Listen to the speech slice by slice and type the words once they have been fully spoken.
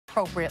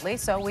appropriately.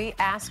 So we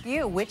ask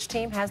you, which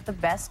team has the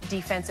best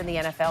defense in the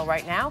NFL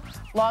right now?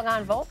 Log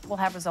on, vote. We'll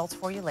have results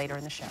for you later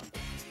in the show.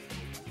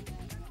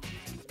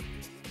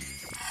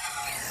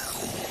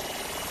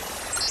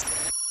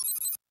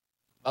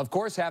 Of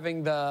course,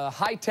 having the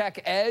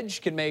high-tech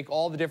edge can make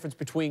all the difference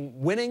between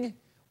winning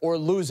or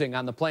losing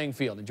on the playing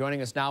field. And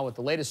joining us now with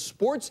the latest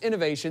sports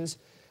innovations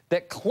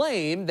that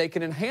claim they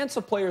can enhance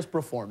a player's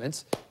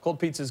performance, Cold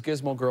Pizza's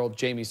Gizmo girl,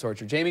 Jamie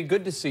Sorcher. Jamie,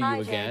 good to see you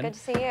again. Jamie, good to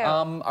see you.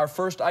 Our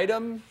first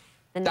item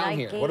down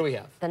here. What do we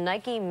have? The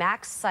Nike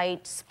Max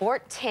Sight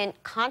Sport Tint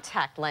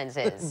Contact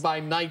Lenses. By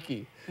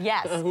Nike.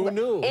 Yes. Who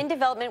knew? In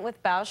development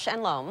with Bausch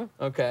 & Lomb.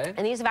 Okay.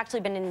 And these have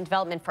actually been in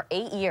development for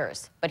 8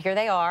 years. But here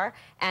they are.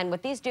 And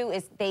what these do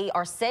is they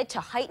are said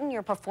to heighten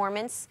your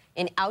performance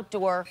in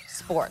outdoor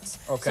sports.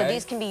 Okay. So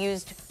these can be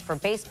used for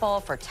baseball,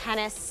 for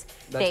tennis.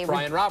 That's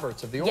Brian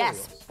Roberts of the Orioles.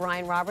 Yes,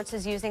 Brian Roberts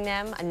is using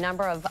them. A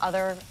number of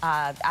other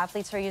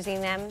athletes are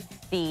using them.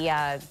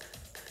 The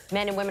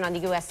men and women on the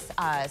U.S.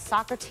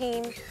 soccer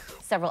team.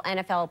 Several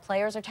NFL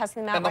players are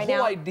testing them out right now. And the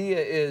whole idea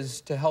is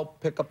to help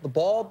pick up the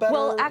ball better?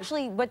 Well,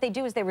 actually, what they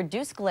do is they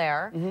reduce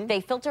glare, they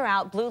filter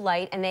out blue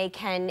light, and they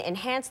can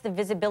enhance the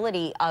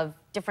visibility of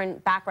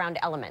different background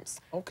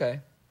elements. Okay.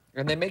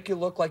 And they make you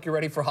look like you're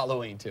ready for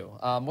Halloween, too.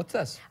 What's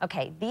this?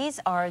 Okay, these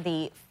are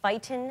the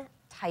Phyton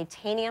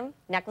titanium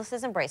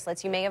necklaces and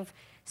bracelets. You may have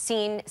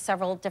seen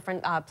several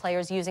different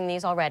players using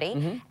these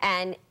already.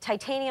 And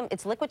titanium,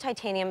 it's liquid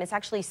titanium. It's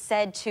actually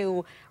said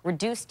to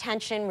reduce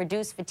tension,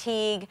 reduce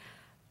fatigue,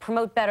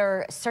 promote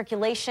better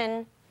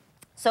circulation.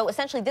 So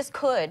essentially, this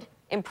could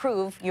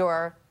improve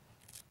your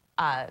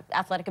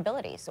athletic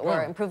abilities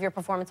or improve your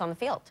performance on the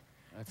field.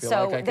 I feel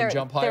like I can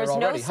jump higher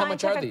already. How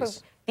much are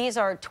these? These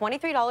are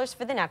 $23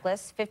 for the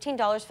necklace,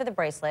 $15 for the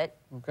bracelet.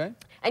 Okay.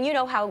 And you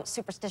know how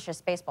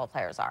superstitious baseball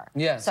players are.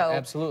 Yes, so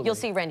absolutely. You'll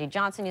see Randy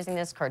Johnson using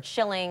this, Kurt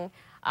Schilling.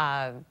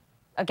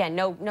 Again,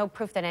 no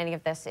proof that any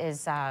of this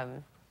is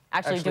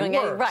actually doing it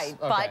right,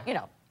 okay. But you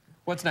know.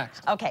 What's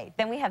next? Okay,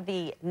 then we have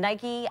the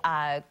Nike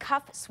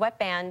Cuff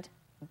Sweatband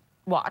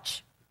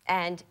watch.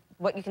 And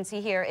what you can see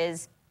here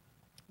is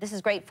this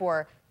is great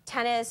for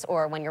tennis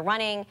or when you're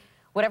running.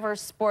 Whatever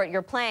sport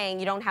you're playing,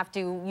 you don't have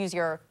to use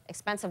your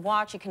expensive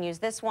watch. You can use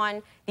this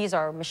one. These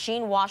are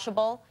machine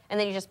washable. And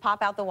then you just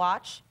pop out the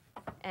watch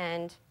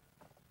and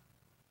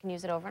you can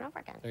use it over and over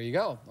again. There you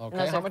go. Okay. And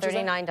those How are much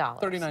 $39. is that?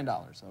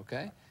 $39,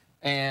 okay.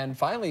 And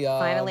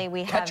finally,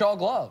 we have catch-all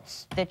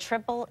gloves. The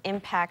Triple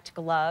Impact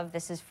Glove.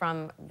 This is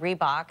from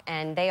Reebok,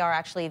 and they are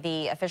actually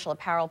the official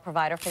apparel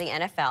provider for the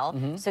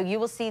NFL. So you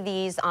will see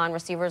these on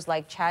receivers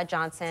like Chad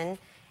Johnson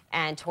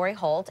and Torrey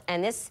Holt,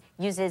 and this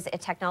uses a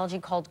technology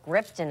called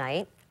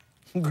Griptonite.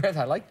 Grip,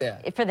 I like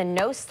that. For the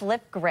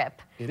no-slip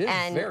grip. It is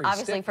and very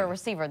obviously sticky. for a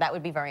receiver, that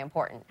would be very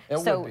important. It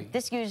so would be.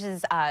 This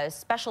uses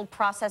special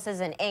processes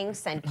and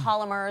inks and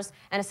polymers,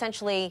 and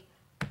essentially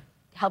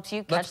helps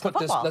you catch the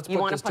football. Let's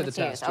put this to the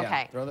test.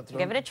 Okay, Yeah.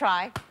 give it a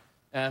try.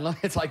 And look,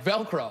 it's like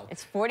Velcro.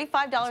 It's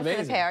 $45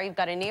 for the pair. You've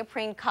got a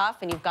neoprene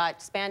cuff and you've got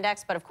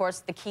spandex, but of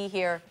course the key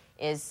here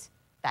is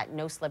that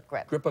no-slip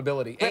grip.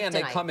 Gripability. And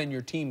they come in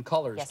your team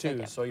colors, yes,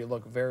 too, so you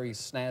look very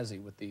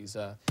snazzy with these.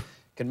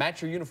 Can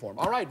match your uniform.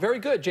 All right, very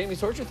good. Jamie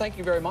Sorcher, thank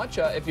you very much.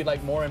 If you'd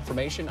like more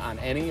information on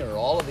any or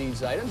all of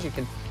these items, you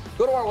can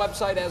go to our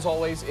website. As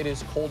always, it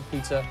is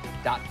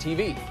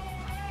coldpizza.tv.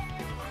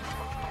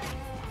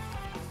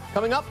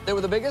 Coming up, they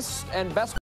were the biggest and best